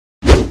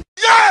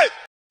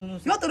You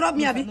want to rob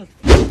me, Abi?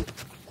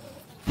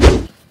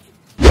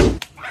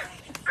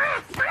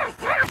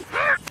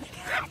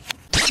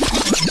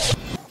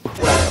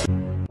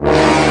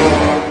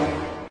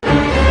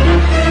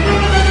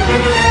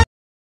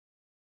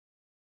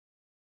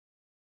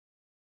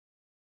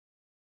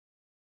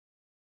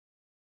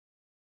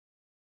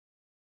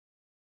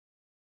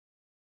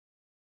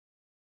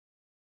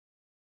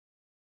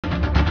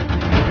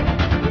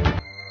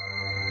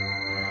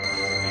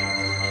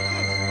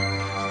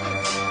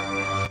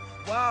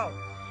 Wow,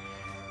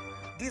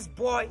 this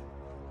boy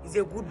is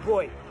a good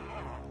boy.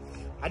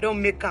 I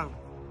don't make him.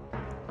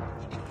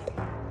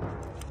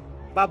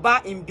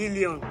 Baba in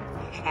billion.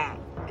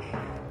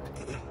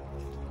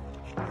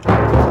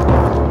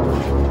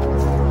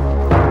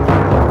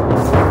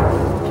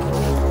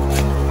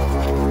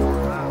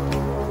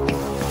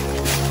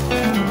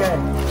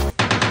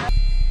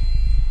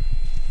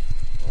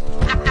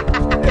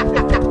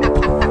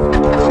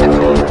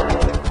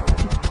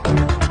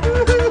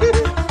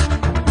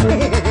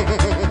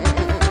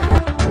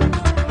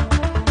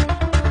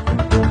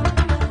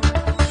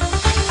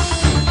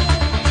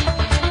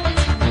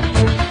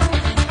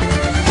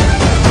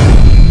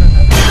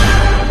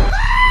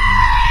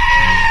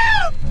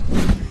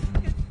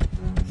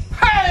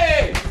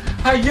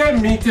 Ayé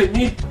mi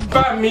tèmi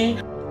bá mi.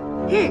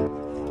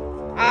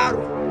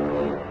 Aru.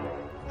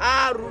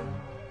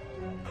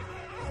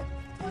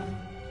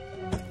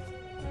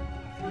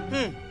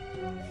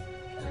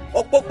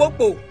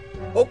 Opopopo.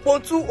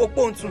 Opontu.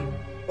 Opontu.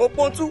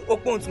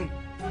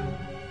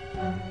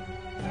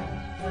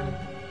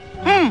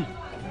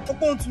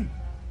 Opontu.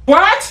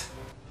 What?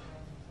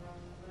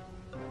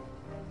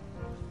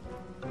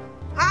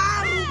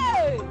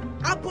 Aru.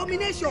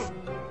 Abomination.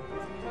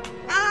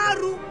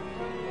 Aru.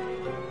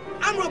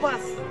 I'm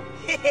robbers.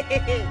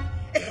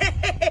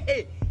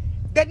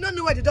 They don't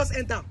know where they just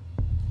enter.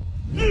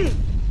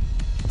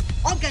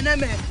 Okay, man.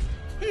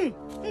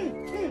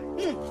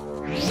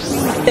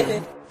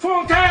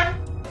 Funke,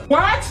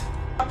 what?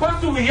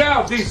 Supposed to hear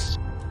of this?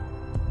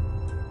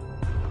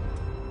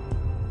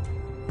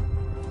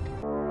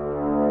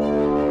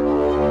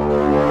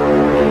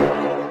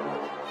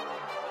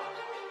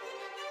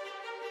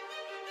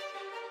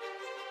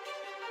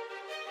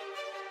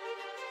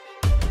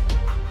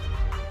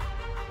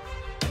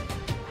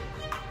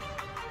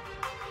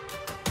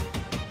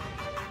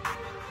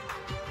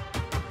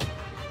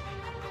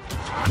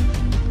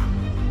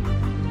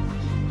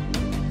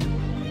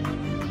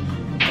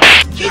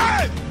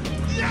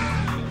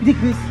 Dick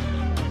this.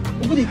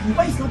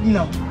 Why you slap me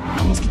now?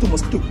 Mosquito.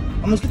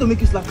 A mosquito make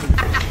you slap me. I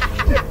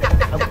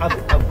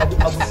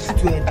will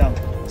shoot your head down.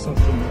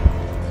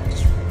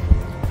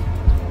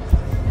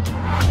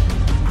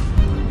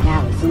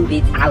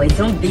 I will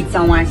soon beat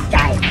someone's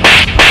child.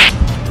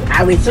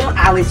 I will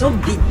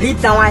soon beat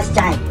someone's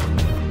child.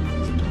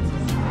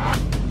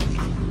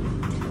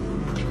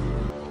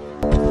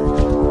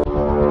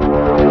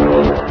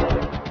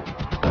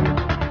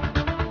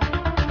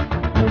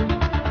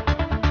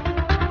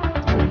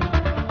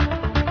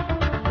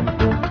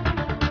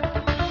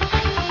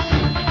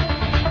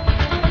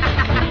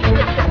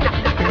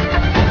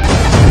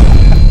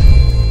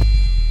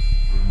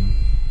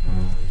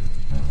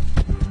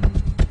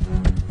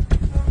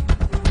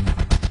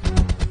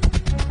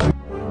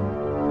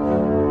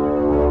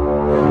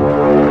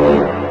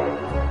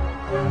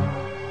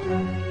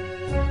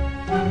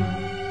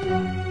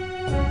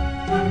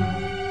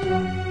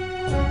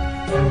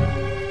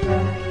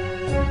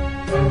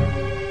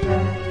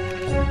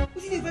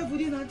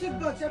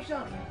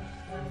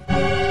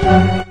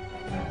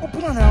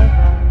 Open her now.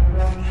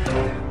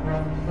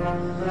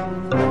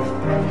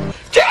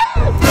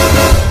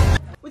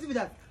 What is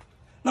that?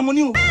 Na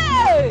money.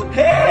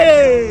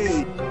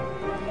 Hey!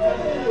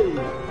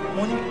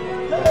 Money.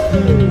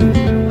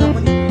 Na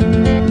money.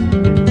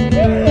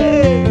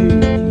 Hey!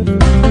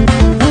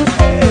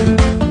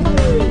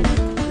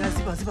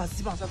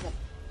 Sit down.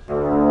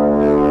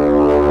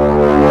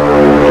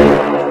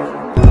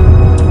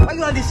 Why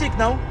you on the shake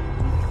now?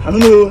 I don't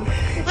know.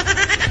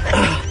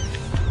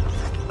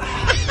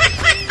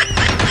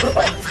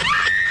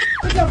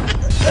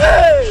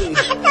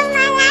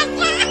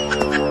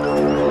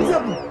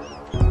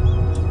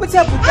 What's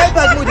up? Carry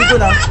bag where they go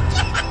now?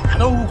 I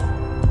don't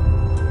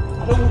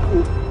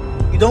hook.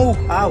 You don't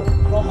hook? How? I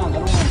don't hang.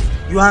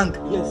 You hang?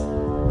 Yes.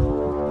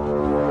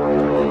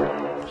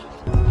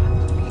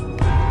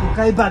 You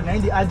carry bag now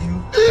they add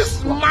you.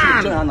 This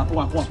man! Come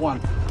on.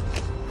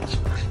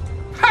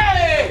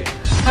 Hey!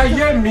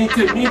 Ayé mi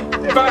tèmi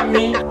bá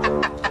mi. I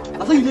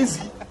thought you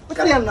lazy. Look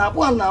at him now.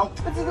 Go on now.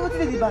 What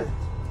is the bag?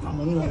 I'm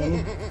money.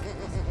 Money.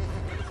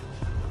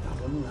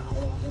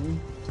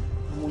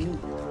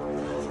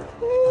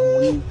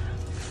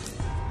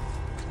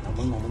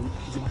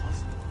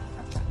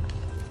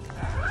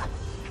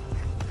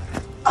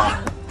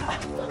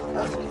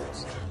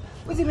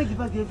 What's it make the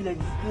bag heavy like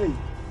this?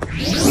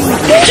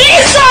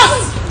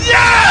 Jesus!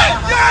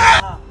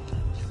 Yeah!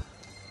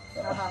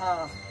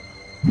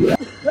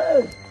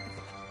 Hey!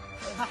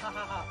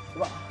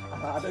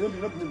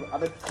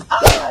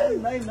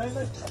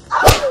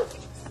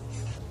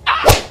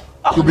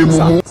 You be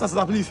mumu.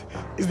 Sir, please.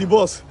 It's the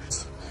boss.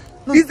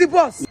 No. He's the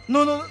boss.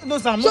 No,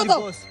 sir. I'm not the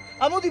boss.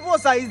 I'm not the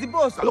boss, sir. He's the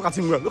boss. Look at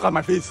him well. Look at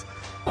my face.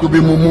 You be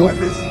mumu.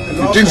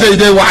 You think say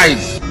you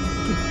wise?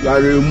 You are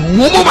a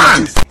mumu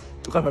man.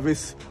 Look at my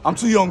face. I'm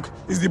too young.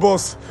 He's the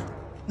boss.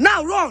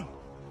 Now run!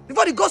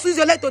 Before the ghost use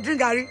your leg to drink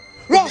Gary.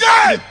 Run!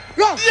 Yeah!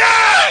 Run!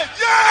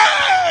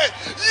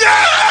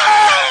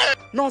 Yeah!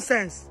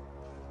 Nonsense.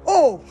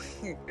 Oh,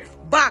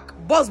 back,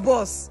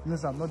 boss. No,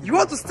 sir. I'm not the You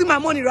want to steal my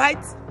money,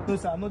 right? No,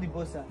 sir. I'm not the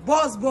boss, sir.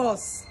 Boss.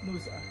 No,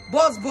 sir.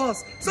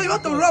 Boss. So you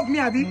want to rob me,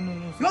 Abi? No,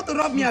 You want to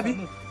rob me, Abi?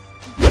 No.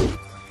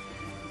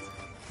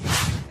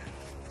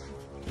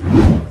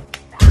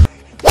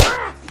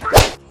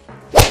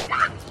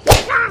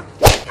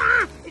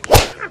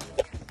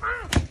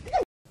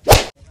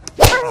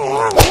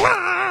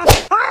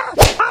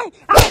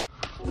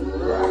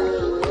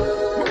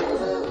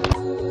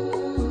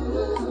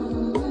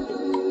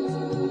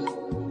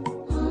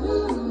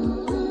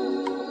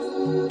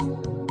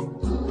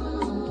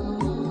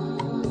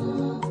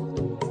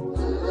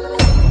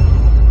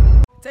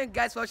 Thank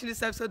you guys for watching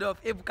this episode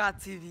of Ebuka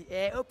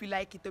TV. Hope you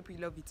like it, hope you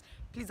love it.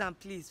 Please and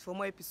please, for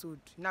more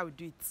episodes, now we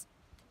do it.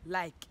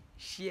 Like,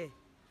 share,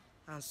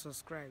 and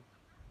subscribe.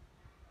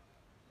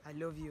 I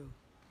love you.